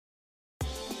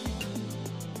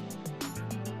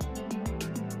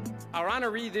Our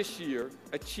honoree this year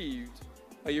achieved,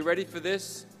 are you ready for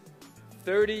this?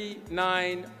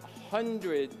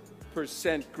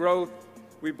 3,900% growth.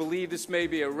 We believe this may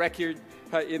be a record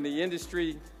in the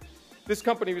industry. This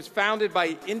company was founded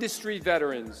by industry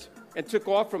veterans and took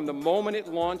off from the moment it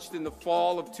launched in the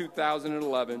fall of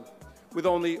 2011 with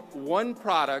only one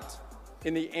product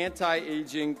in the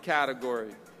anti-aging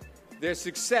category. Their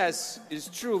success is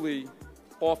truly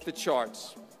off the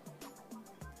charts.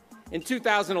 In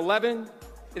 2011,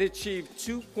 it achieved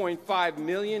 $2.5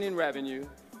 million in revenue.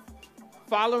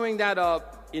 Following that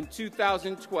up in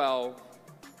 2012,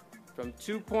 from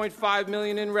 $2.5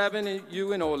 million in revenue in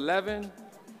 2011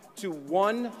 to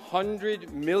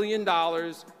 $100 million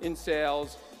in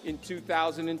sales in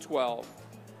 2012.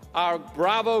 Our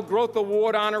Bravo Growth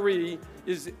Award honoree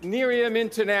is Nerium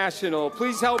International.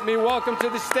 Please help me welcome to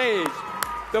the stage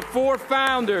the four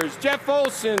founders, Jeff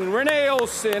Olson, Renee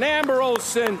Olson, Amber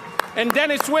Olson, and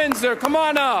Dennis Windsor. Come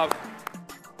on up.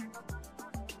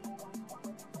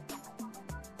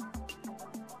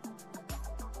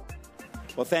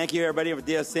 Well, thank you, everybody, for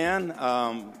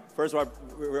DSN. First of all,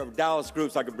 we're a Dallas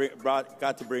group, so I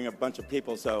got to bring a bunch of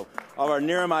people. So all our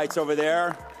Neriumites over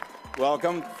there,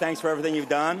 welcome. Thanks for everything you've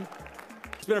done.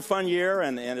 It's been a fun year,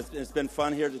 and it's been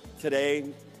fun here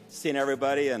today, seeing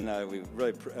everybody, and we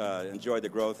really enjoyed the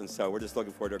growth. And so we're just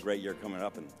looking forward to a great year coming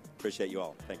up, and appreciate you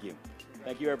all. Thank you.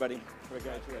 Thank you, everybody.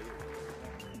 Congratulations.